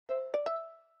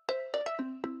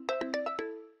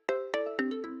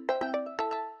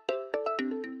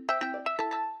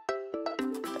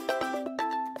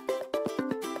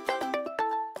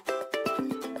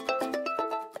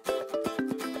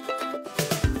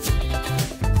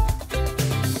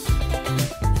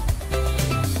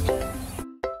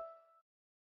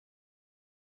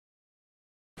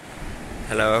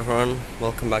Hello everyone,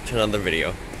 welcome back to another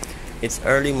video. It's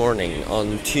early morning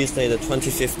on Tuesday the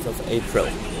 25th of April,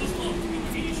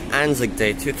 ANZAC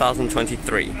Day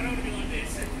 2023.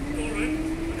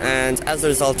 And as a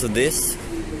result of this,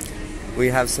 we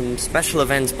have some special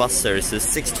event bus services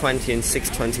 6:20 and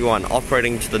 6:21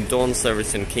 operating to the dawn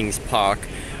service in Kings Park,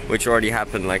 which already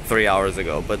happened like 3 hours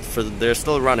ago, but they're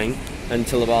still running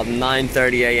until about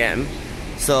 9:30 AM.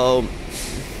 So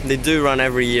they do run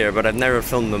every year, but I've never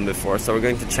filmed them before, so we're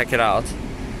going to check it out.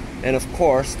 And of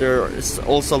course, there is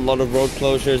also a lot of road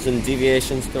closures and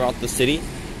deviations throughout the city.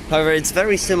 However, it's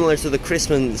very similar to the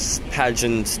Christmas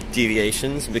pageant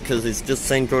deviations because it's just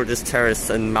St. George's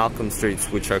Terrace and Malcolm Streets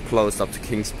which are closed up to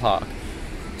Kings Park.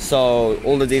 So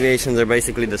all the deviations are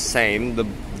basically the same.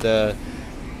 The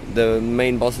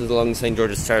main buses along St.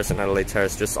 George's Terrace and Adelaide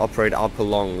Terrace just operate up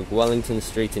along Wellington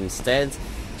Street instead.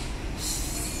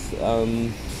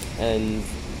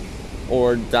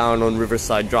 Or down on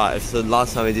Riverside Drive. So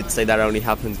last time I did say that only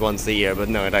happens once a year, but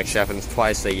no, it actually happens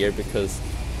twice a year because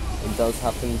it does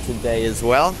happen today as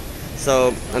well.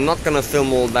 So I'm not gonna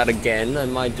film all that again. I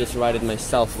might just write it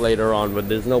myself later on, but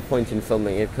there's no point in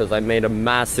filming it because I made a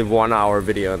massive 1-hour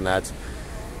video on that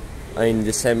in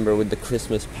December with the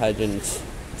Christmas pageant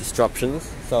disruptions.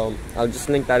 So I'll just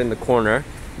link that in the corner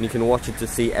and you can watch it to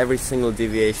see every single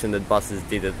deviation that buses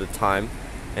did at the time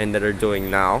and that are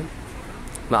doing now.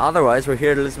 Now otherwise, we're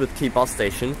here at Elizabeth Quay bus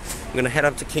station. I'm gonna head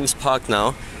up to Kings Park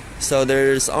now. So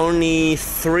there's only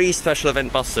 3 special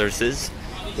event bus services,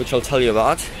 which I'll tell you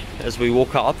about as we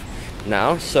walk up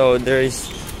now. So there's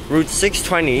route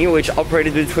 620, which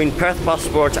operated between Perth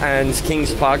Busport and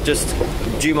Kings Park, just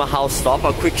Duma House stop,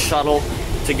 a quick shuttle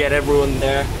to get everyone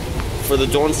there for the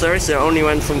dawn service. It only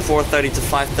went from 4:30 to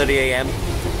 5:30 AM.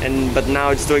 But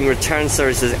now it's doing return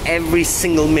services every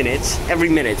single minute,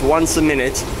 once a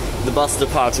minute, the bus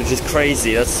departs, which is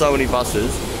crazy. That's so many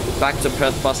buses, back to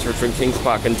Perth Busport from Kings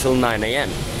Park until 9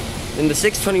 AM. And the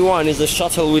 621 is a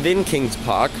shuttle within Kings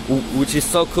Park, which is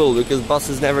so cool because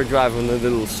buses never drive on the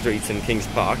little streets in Kings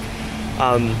Park,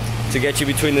 to get you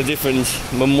between the different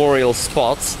memorial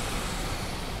spots.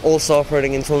 Also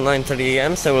operating until 9:30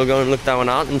 AM, so we'll go and look that one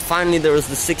out. And finally there was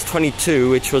the 622,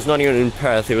 which was not even in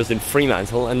Perth, it was in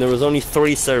Fremantle, and there was only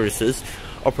 3 services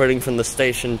operating from the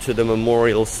station to the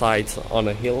memorial site on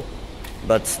a hill.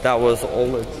 But that was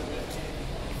all at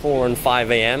 4 and 5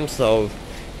 AM, so,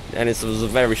 and it was a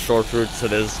very short route, so I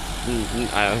don't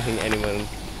think anyone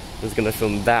is gonna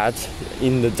film that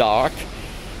in the dark.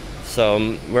 So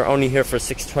we're only here for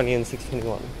 620 and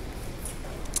 621.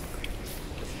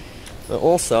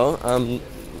 Also,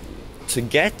 to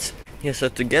get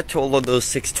to all of those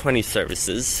 620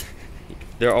 services,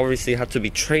 there obviously had to be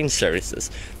train services.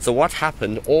 So what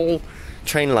happened, all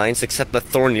train lines except the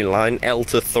Thornley line, L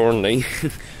to Thornley,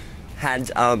 had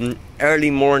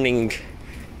early morning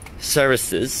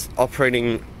services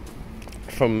operating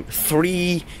from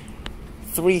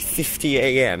 3:50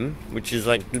 AM, which is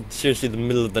like seriously the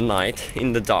middle of the night,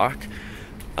 in the dark.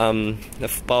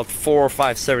 About 4 or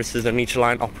 5 services on each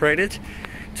line operated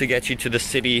to get you to the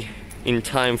city in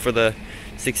time for the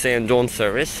 6 AM dawn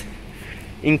service,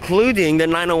 including the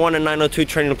 901 and 902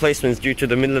 train replacements due to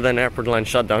the Midland Airport line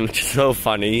shutdown, which is so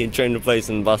funny. Train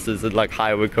replacement buses at like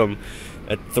High Wycombe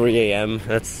at 3 AM.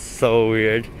 That's so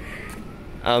weird.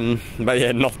 But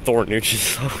yeah, not Thornley, which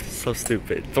is so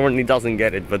stupid. Thornley doesn't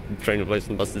get it, but train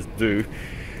replacement buses do.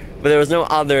 But there was no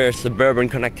other suburban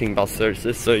connecting bus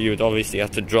services, so you would obviously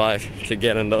have to drive to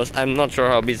get on those. I'm not sure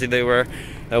how busy they were.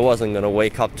 I wasn't gonna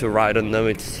wake up to ride on them,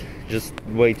 it's just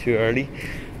way too early.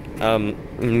 In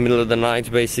the middle of the night,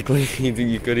 basically.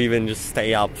 You could even just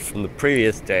stay up from the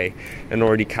previous day and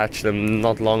already catch them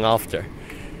not long after.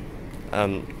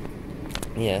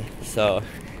 Yeah, so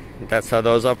that's how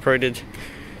those operated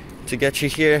to get you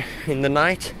here in the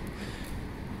night.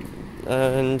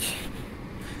 And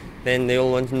then they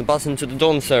all went in the bus into the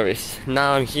dawn service.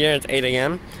 Now I'm here at 8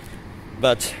 AM,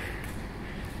 but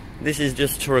this is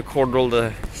just to record all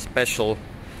the special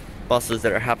buses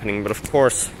that are happening. But of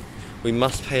course, we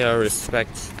must pay our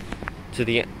respects to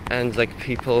the ANZAC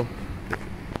people,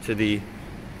 to the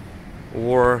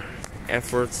war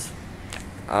efforts,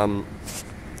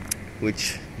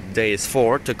 which day is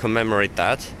for, to commemorate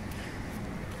that.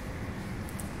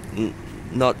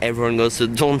 Not everyone goes to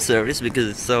the dawn service because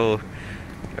it's so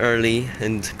early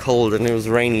and cold and it was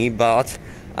rainy, but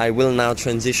I will now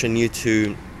transition you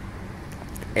to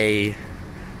a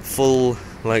full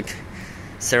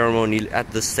ceremony at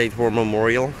the State War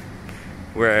Memorial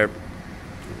where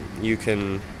you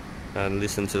can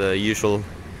listen to the usual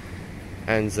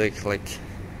ANZAC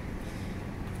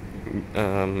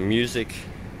music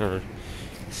or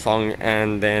song,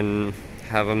 and then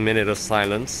have a minute of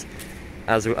silence,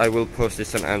 as I will post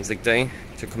this on ANZAC Day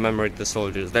to commemorate the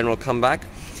soldiers. Then we'll come back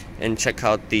and check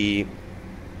out the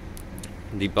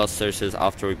bus services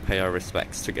after we pay our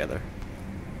respects together.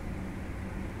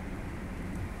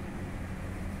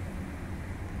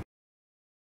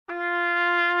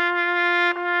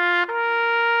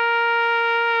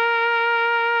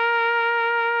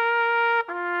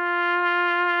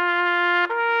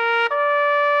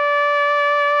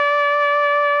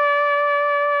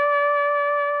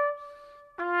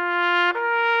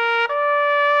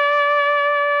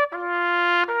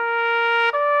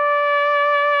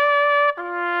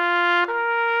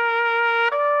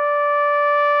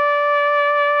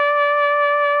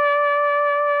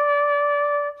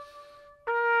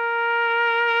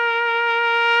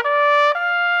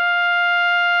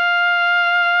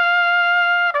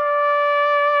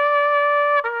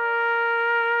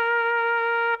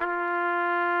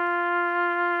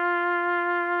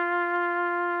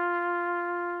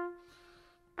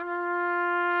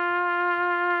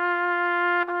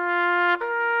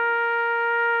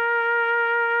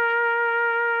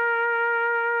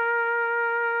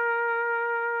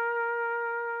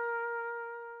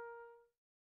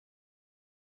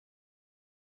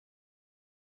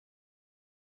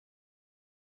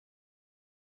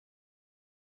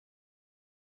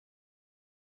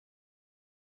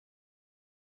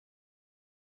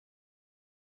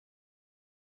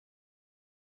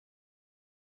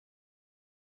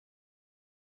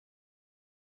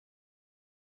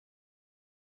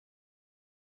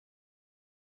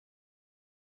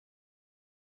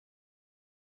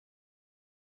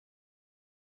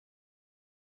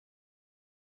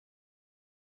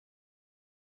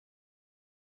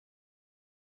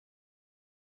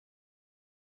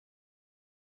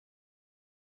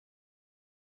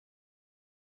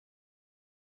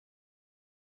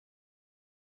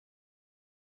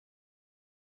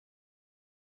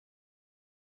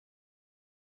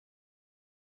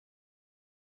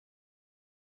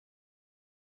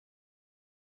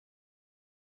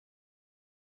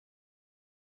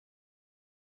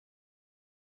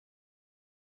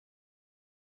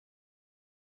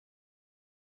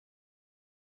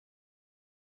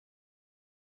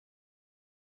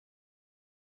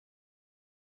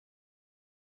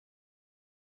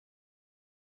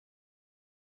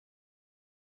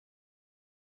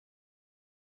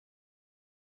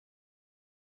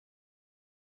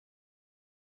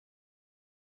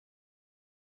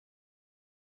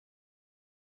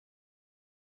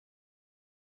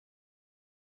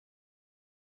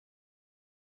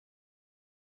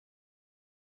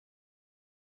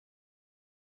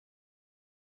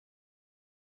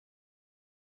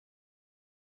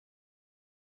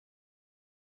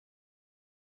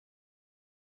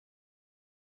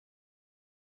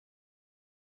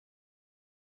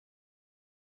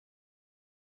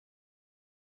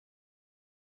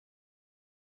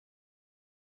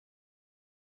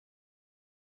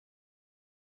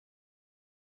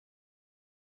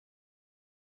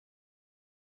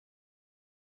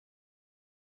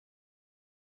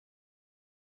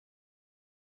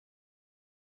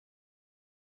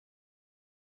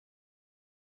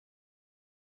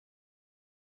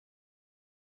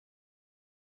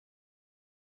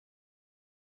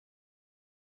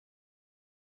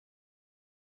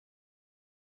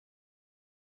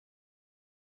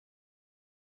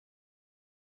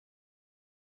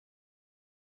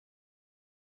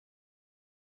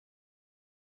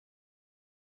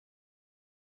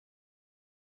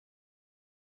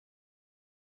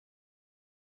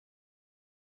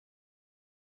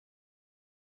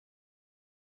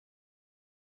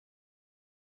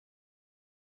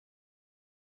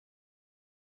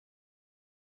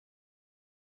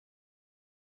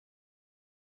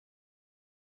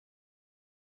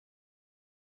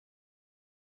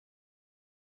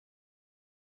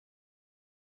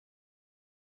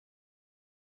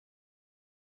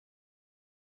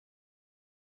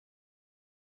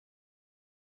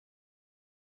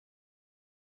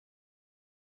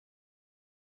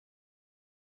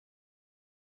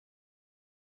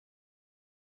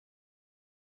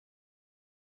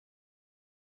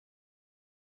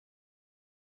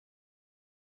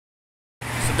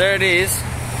 There it is.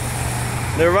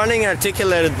 They're running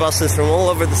articulated buses from all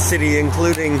over the city,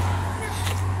 including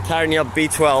carrying up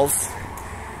B12s.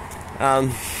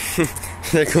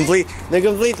 They're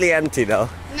completely empty though.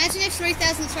 Imagine if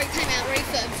 3000 Stroke came out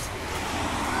refurbed.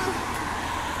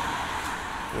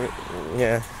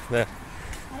 Yeah. I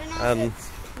don't know if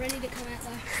it's ready to come out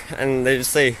though. And they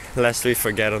just say, lest we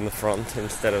forget on the front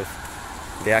instead of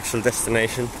the actual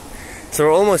destination. So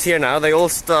we're almost here now. They all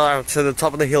start to the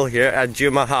top of the hill here at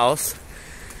Juma House.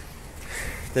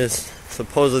 There's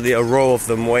supposedly a row of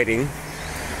them waiting.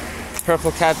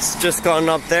 Purple cat's just gone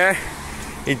up there.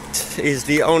 It is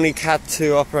the only cat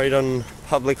to operate on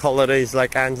public holidays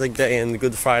like ANZAC Day and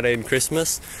Good Friday and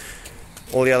Christmas.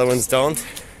 All the other ones don't.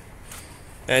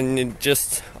 And it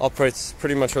just operates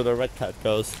pretty much where the red cat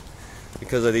goes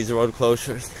because of these road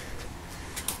closures.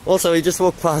 Also, we just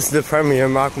walked past the Premier,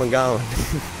 Mark McGowan.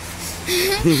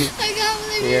 I can't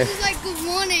believe he was just like, good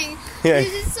morning. Yeah. He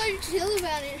was just so chill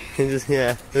about it.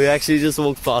 Yeah, we actually just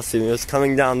walked past him. He was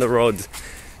coming down the road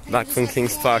back from like,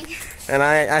 King's flying. Park. And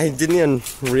I didn't even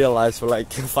realize for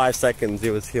like 5 seconds it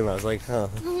was him. I was like, huh.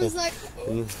 I was like,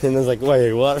 And I was like,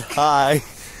 wait, what? Hi.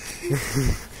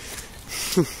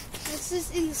 it's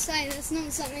just insane. It's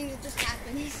not something that just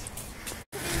happens.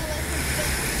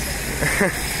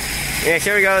 Yeah,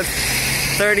 here we go.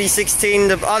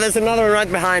 3016. Oh, there's another one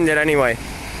right behind it anyway.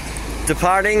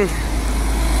 Departing.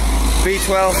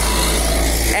 B12.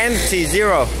 Empty,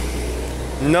 0.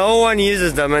 No one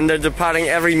uses them and they're departing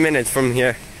every minute from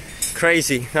here.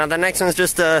 Crazy. Now the next one's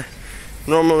just a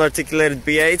normal articulated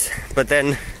B8, but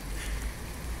then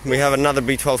we have another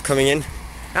B12 coming in.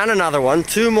 And another one.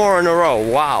 2 more in a row.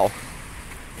 Wow.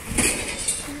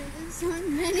 There's so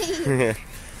many.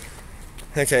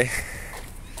 Okay.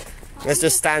 Let's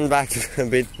just stand back a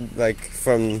bit like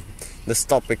from the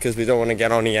stop because we don't want to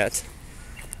get on yet.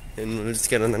 And we'll just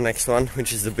get on the next one,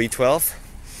 which is the B12.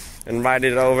 And ride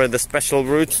it over the special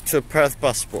route to Perth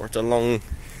Busport along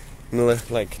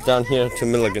like down here to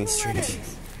Milligan Street.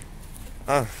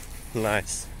 Oh,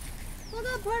 nice.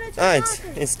 Ah,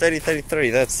 it's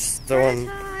 3033. That's the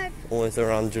one always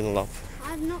around Joondalup.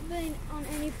 I've not been on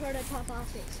any prototype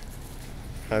Arctics.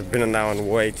 I've been on that one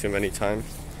way too many times.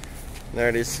 There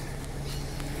it is.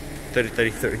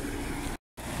 3033.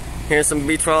 Here's some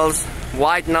B12s,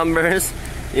 white numbers,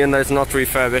 even though it's not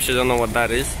refurbished. I don't know what that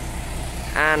is.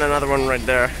 And another one right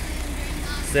there,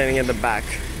 standing in the back.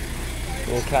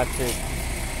 We'll catch it.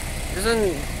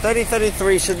 Isn't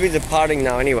 3033 should be departing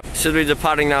now anyway? Should be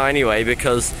departing now anyway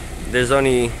because there's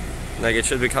only like it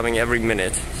should be coming every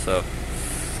minute. So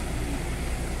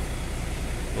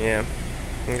yeah,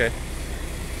 okay.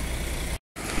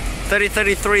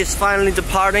 3033 is finally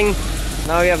departing.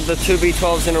 Now we have the 2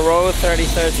 B12s in a row,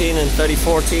 3013 and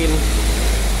 3014,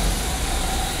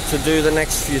 to do the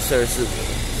next few services.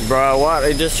 Bro, what?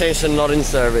 It just changed to not in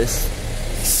service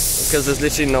because there's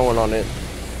literally no one on it.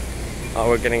 Oh,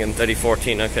 we're getting in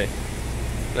 3014. Okay,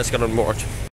 let's get on board.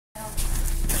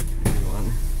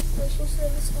 Social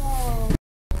service hall.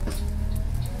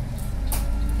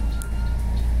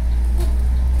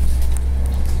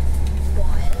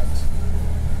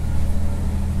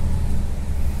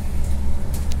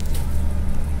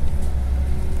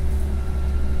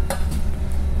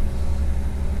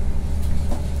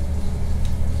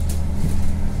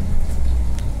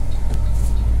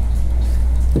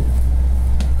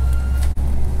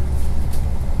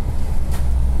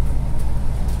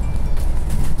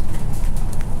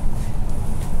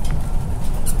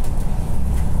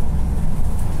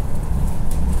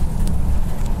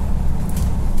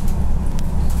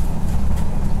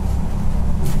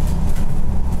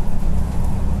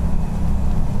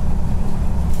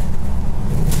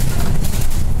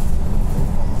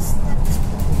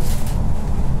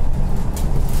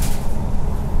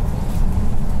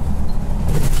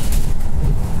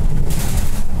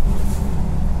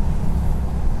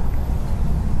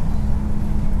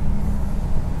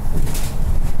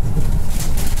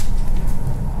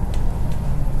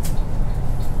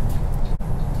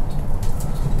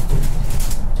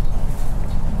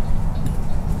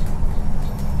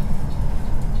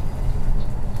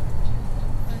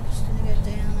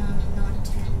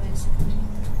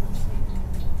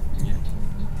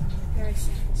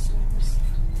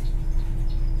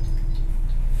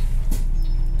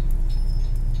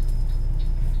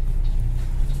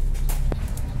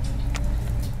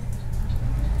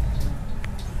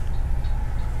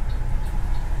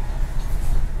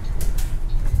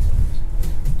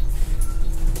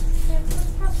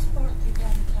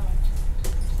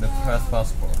 Perth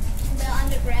Busport. The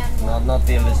underground one. Not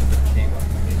the Elizabeth Quay one.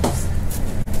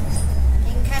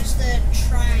 You can catch the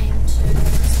train to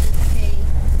Elizabeth Quay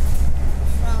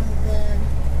from the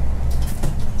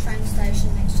train station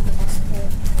next to the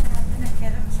Busport.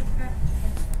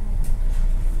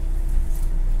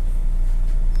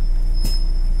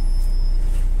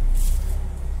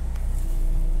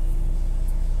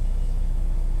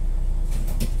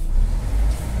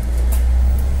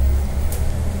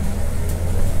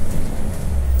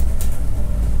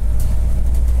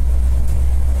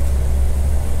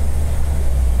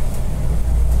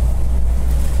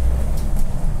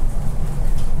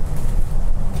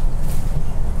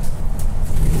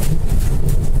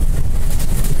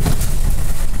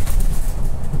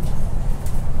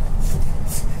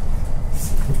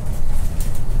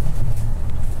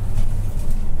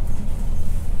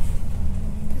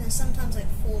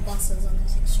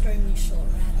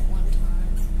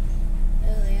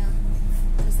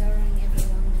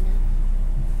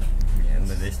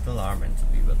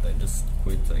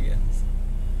 quit, I guess.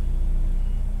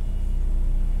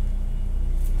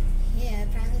 Yeah,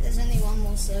 apparently there's only one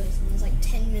more service and there's like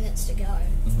 10 minutes to go.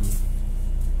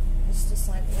 It's just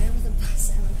like, where were the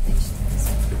bus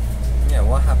allocations? Yeah,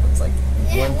 what happens? Like,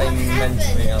 Yeah, weren't they what happened?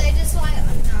 mentioning it? They just like, oh,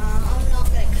 no, I'm not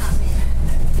going to come in.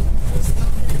 I'm just not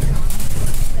going to come.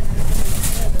 I'm just going to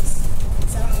have a service.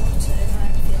 So I don't want to. I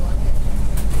don't feel like it.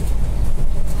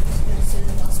 I'm just going to sit in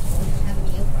the bus board and have a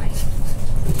meal break.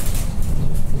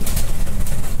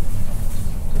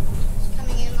 It's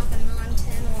coming in like a 9,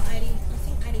 10 or 80, I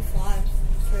think 85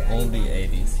 through 81. All the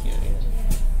 80s here, yeah.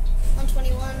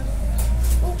 121.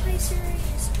 Oh, pay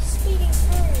series. Speeding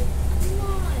through.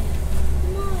 My,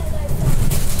 they won.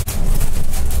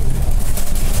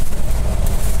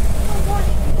 Oh, what?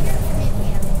 You can hear it from in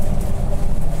here.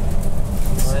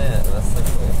 Oh yeah, that's so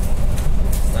cool.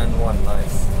 Stand one,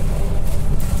 nice.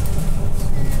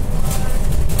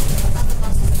 Other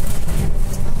buses are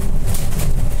coming in.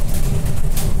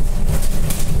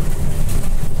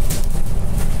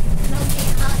 Not the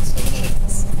RTX.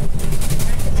 I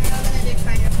reckon they are going to do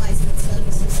train replacement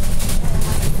services for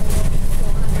like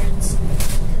 400s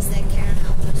because they're carrying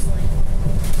out mostly.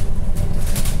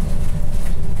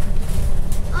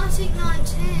 Arctic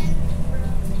 910.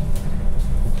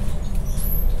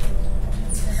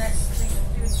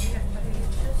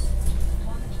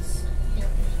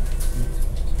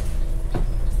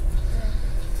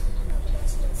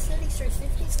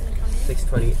 Gonna come in.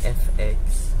 620 FX.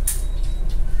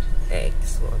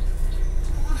 X, what?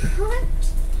 What?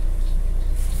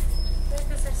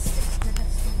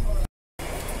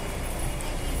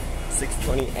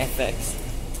 620 FX.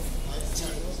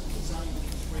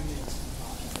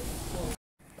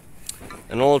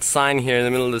 An old sign here in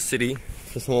the middle of the city,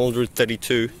 just an old Route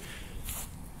 32.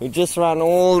 We just ran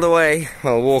all the way,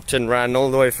 well, walked and ran all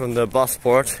the way from the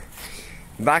Busport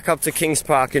back up to Kings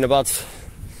Park in about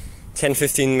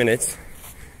 10-15 minutes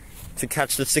to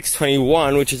catch the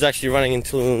 621, which is actually running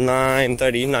until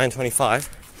 9:30, 9:25.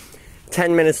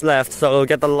 10 minutes left, so we'll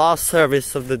get the last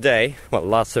service of the day, well,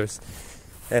 last service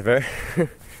ever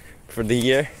for the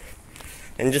year,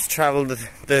 and just travel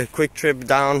the quick trip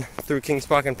down through Kings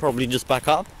Park and probably just back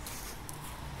up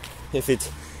if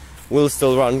it will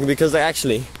still run, because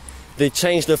they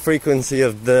changed the frequency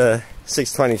of the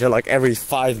 620 to like every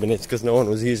 5 minutes because no one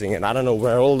was using it. I don't know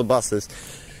where all the buses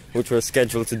which were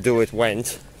scheduled to do it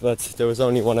went, but there was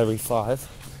only one every 5,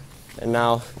 and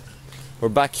now we're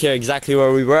back here exactly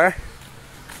where we were.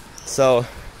 So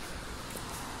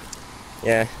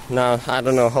yeah, now I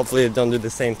don't know, hopefully they don't do the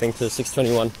same thing to the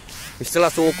 621. We still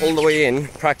have to walk all the way in,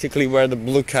 practically where the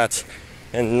Blue Cat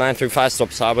and 935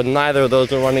 stops are, but neither of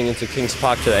those are running into Kings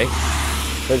Park today.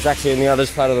 But it's actually on the other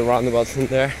side of the roundabout from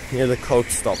there, near the coach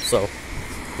stop, so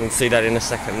we'll see that in a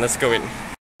second. Let's go in.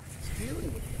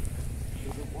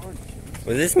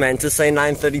 Was this meant to say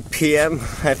 9:30 PM?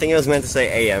 I think it was meant to say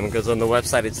AM, because on the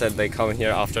website it said they come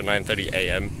here after 9:30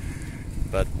 AM.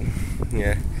 But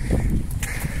yeah.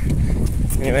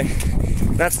 Anyway,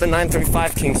 that's the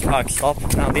 935 Kings Park stop.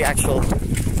 Now the actual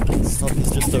stop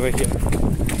is just over here.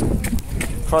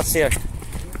 Cross here.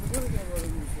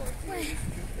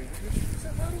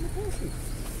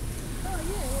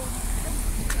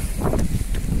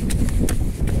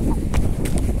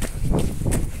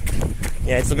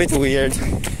 Yeah, it's a bit weird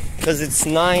because it's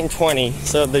 9:20,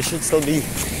 so there should still be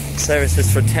services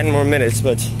for 10 more minutes,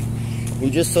 but we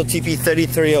just saw TP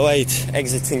 3308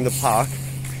 exiting the park.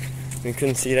 We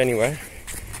couldn't see it anywhere.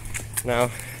 Now,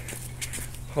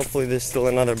 hopefully there's still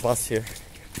another bus here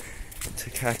to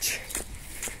catch.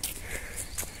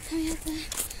 Oh yeah, the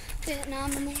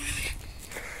Vietnam Memorial.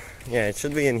 Yeah, it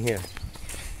should be in here.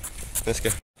 Let's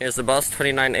go. Here's the bus,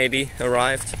 2980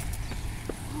 arrived.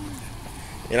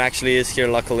 It actually is here,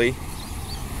 luckily.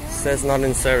 It says not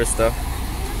in service though.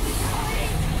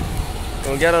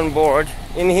 We'll get on board.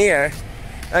 In here?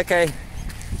 Okay, I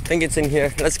think it's in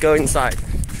here. Let's go inside.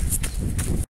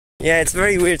 Yeah, it's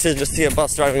very weird to just see a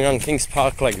bus driving around Kings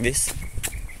Park like this.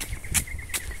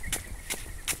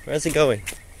 Where's it going?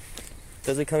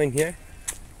 Does it come in here?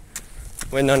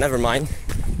 Wait, no, never mind.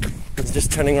 It's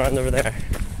just turning around over there.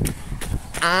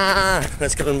 Ah,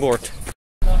 let's get on board.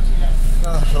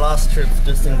 Oh, last trip,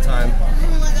 just in time. Oh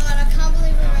my god, I can't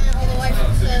believe we ran all the way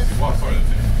from Perth.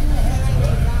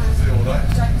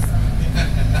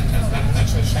 I'm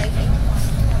actually shaking.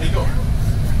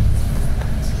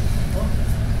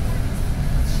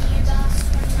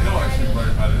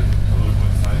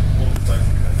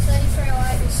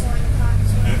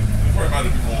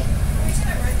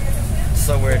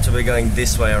 So weird to be going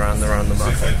this way around the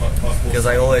roundabout, because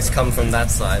I always come from that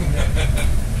side. My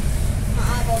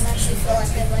eyeballs actually feel like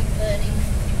they're like burning.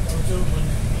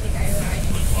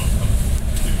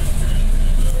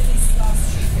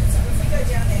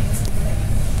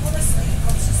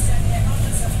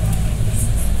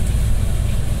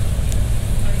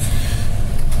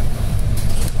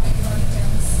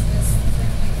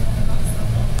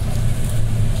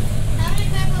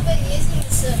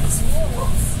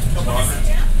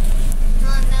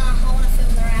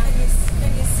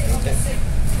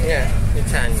 Yeah, you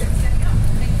can.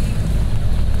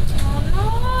 Oh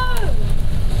no!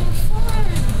 I'm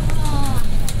fine. Oh.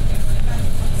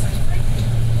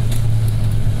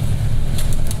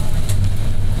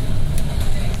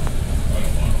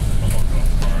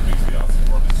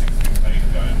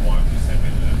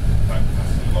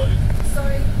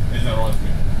 Sorry. Isn't that right with me?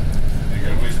 There you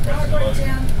go, where's the I passenger wrote loading?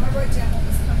 down what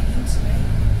was coming into me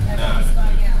and No, what was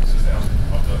going out. this is out.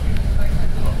 I've got it. Okay.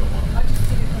 I've got one. I just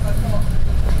did it because I thought,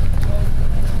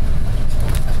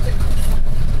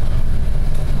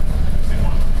 It's in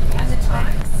one. and the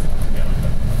times. Yeah,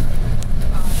 okay.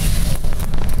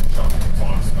 Showing the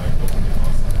times, mate. Look at it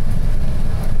last night.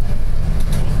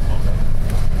 It was a contact.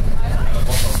 I know. And the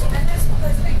box also. And that's what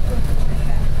those people are talking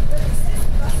about. But it says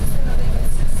the bus is going to leave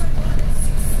at 6:01 and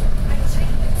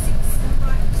 6:18 and 6. I'm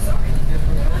like, sorry.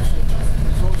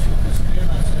 It's also this clear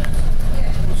as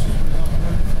Yeah. also without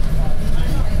running I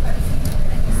know, but if you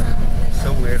and you say, well, there's So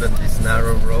weird on these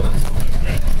narrow roads.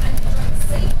 and you don't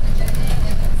see on the JD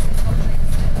that it says contract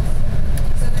status.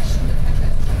 So they shouldn't have had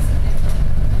those trees in there.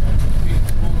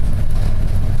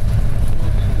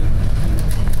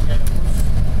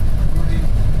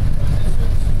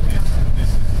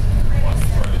 This is one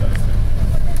Australia Day thing.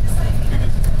 But then the same thing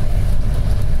Because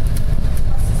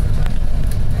buses were running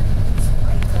and it's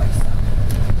way closer.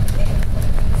 Yeah,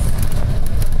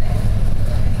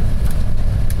 there.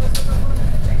 Was the one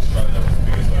objection? Australia Day was the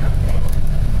biggest load of ever.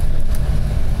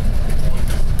 Always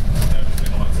just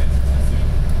averaging 9 cents in the city.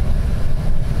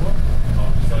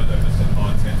 Australia Day just at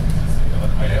 9 cents in the city. I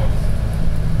had 8 hours.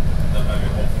 That made me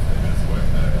a whole 15 minutes of work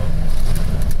in 8 hours.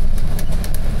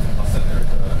 I sat there at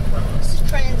the This is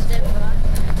transdip, right?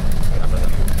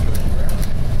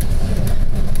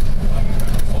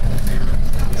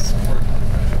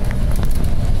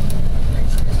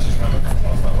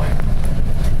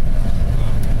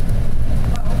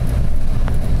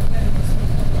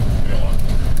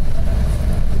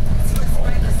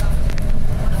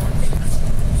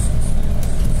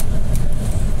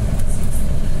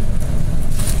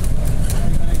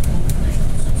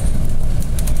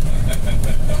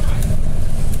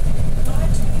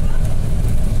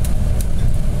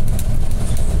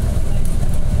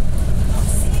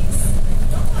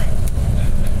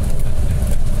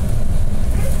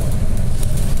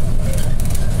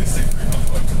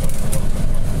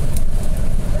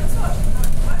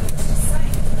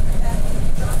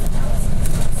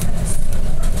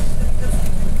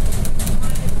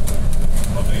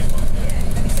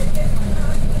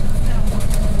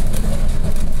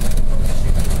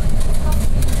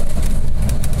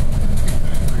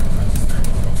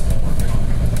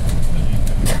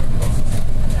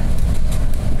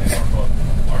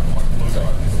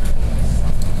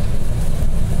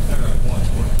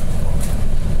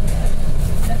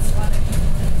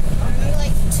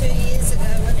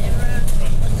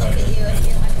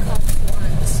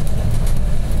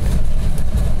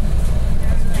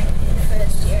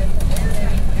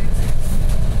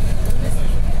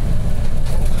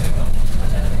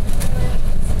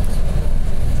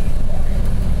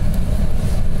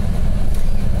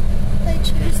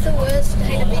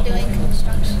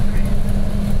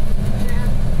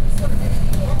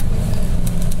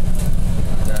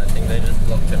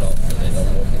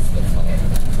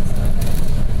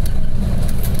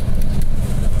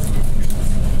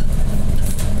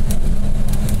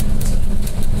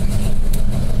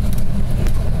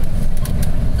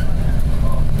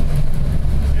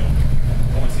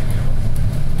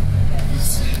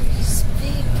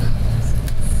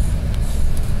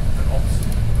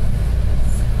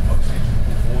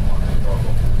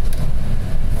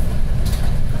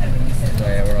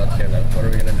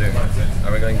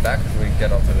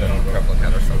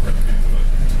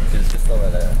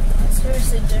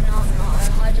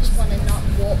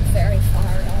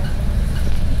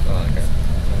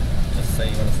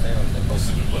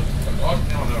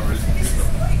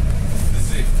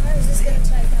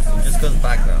 goes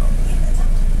back now.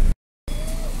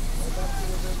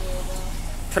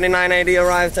 2980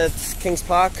 arrived at Kings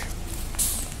Park,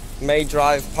 May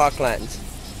Drive, Parkland.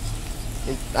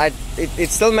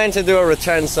 It's still meant to do a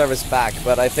return service back,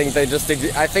 but I think they just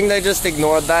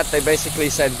ignored that. They basically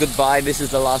said goodbye. This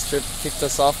is the last trip, kicked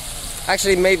us off.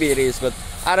 Actually, maybe it is, but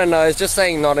I don't know, it's just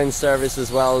saying not in service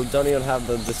as well. Don't even have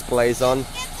the displays on. Get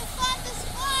the fun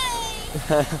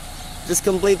display! Just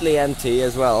completely empty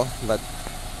as well, but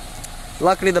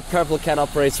luckily the Purple Cat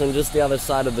operates from just the other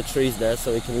side of the trees there,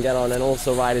 so we can get on and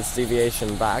also ride its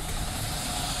deviation back.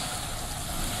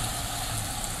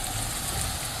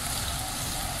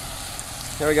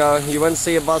 Here we go, you won't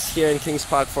see a bus here in Kings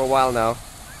Park for a while now.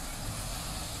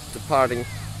 Departing.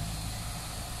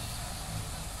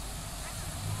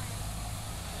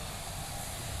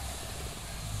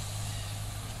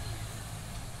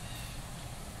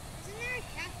 Isn't there a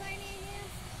cafe near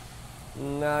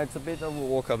here? No, it's a bit of a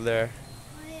walk up there.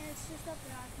 Oh yeah, it's just up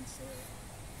there, I can see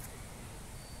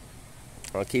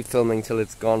it. I'll keep filming till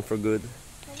it's gone for good.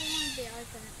 Probably won't be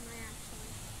open, it may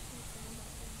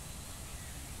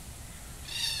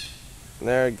actually.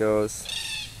 There it goes.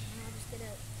 And I'll just get a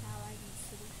towel in the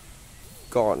city.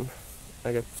 Gone.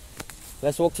 Okay.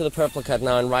 Let's walk to the Purple Cat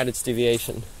now and ride its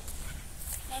deviation.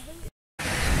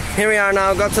 Here we are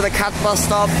now, got to the Cat bus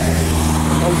stop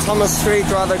on Thomas Street,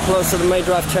 rather close to the May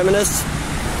Drive terminus.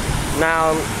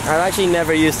 Now, I've actually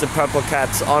never used the Purple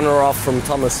Cat on or off from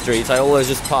Thomas Street. I always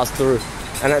just pass through.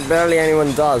 And barely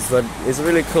anyone does, but it's a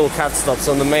really cool cat stops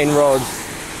on the main road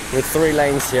with 3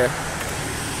 lanes here.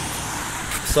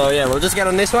 So yeah, we'll just get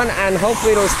on this one and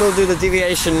hopefully it'll still do the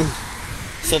deviation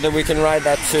so that we can ride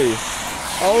that too.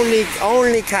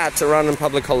 Only cat to run on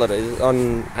public holidays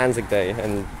on ANZAC Day,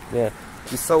 and yeah,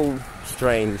 it's so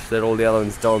strange that all the other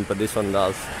ones don't, but this one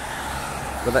does.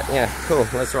 But that, yeah, cool,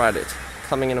 let's ride it.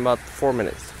 Coming in about 4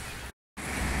 minutes.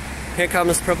 Here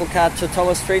comes Purple Cat to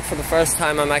Thomas Street. For the first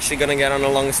time I'm actually gonna get on a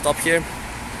long stop here.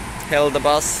 Hail the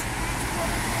bus.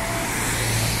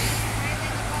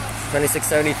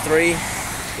 2673.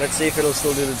 Let's see if it'll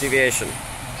still do the deviation.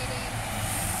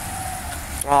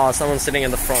 Oh, someone's sitting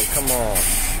in the front, come on.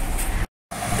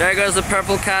 There goes the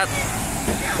Purple Cat.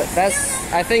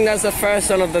 I think that's the first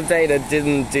one of the day that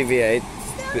didn't deviate.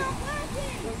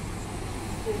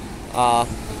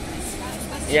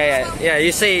 Yeah,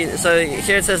 you see, so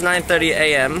here it says 9:30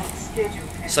 AM.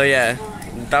 So yeah,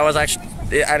 that was actually,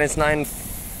 and it's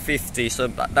 9:50, so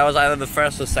that was either the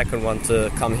first or second one to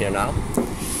come here now.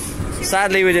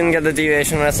 Sadly, we didn't get the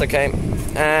deviation, that's okay.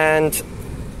 And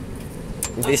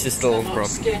this is still broke.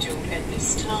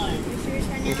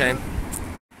 Okay.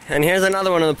 And here's another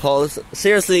one of the poles.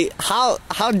 Seriously, how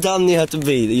dumb do you have to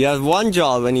be? You have one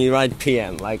job and you ride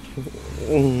PM, like,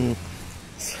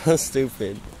 so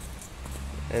stupid.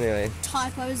 Anyway.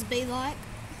 Typos be like.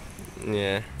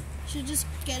 Yeah. Should just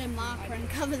get a marker and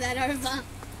cover that over.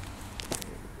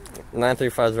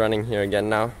 935 is running here again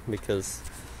now because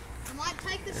I might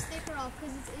take the sticker off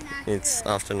because it's inaccurate. it's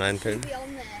after 9:30. Should be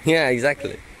on there. Yeah,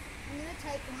 exactly. I'm gonna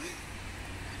take one.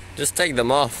 Just take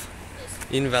them off.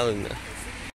 Invalid.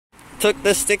 Took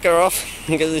the sticker off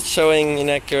because it's showing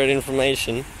inaccurate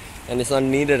information and it's not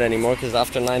needed anymore because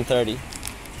after 9:30.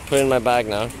 Put it in my bag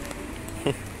now.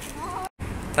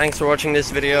 Thanks for watching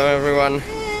this video, everyone.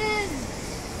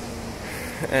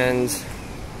 And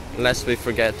lest we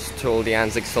forget, to all the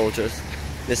ANZAC soldiers,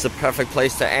 this is a perfect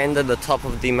place to end at the top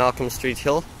of the Malcolm Street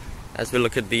Hill as we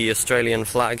look at the Australian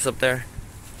flags up there.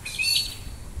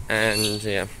 And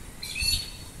yeah,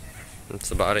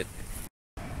 that's about it.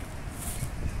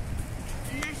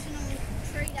 National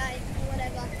Tree Day or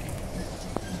whatever.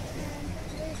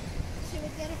 She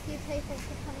would get a few people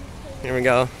to come to Here we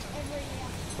go. every year.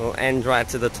 We'll end right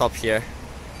to the top here.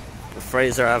 The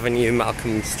Fraser Avenue,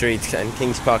 Malcolm Street and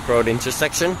Kings Park Road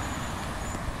intersection.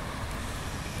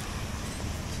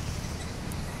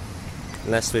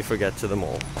 Lest we forget to the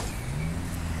mall.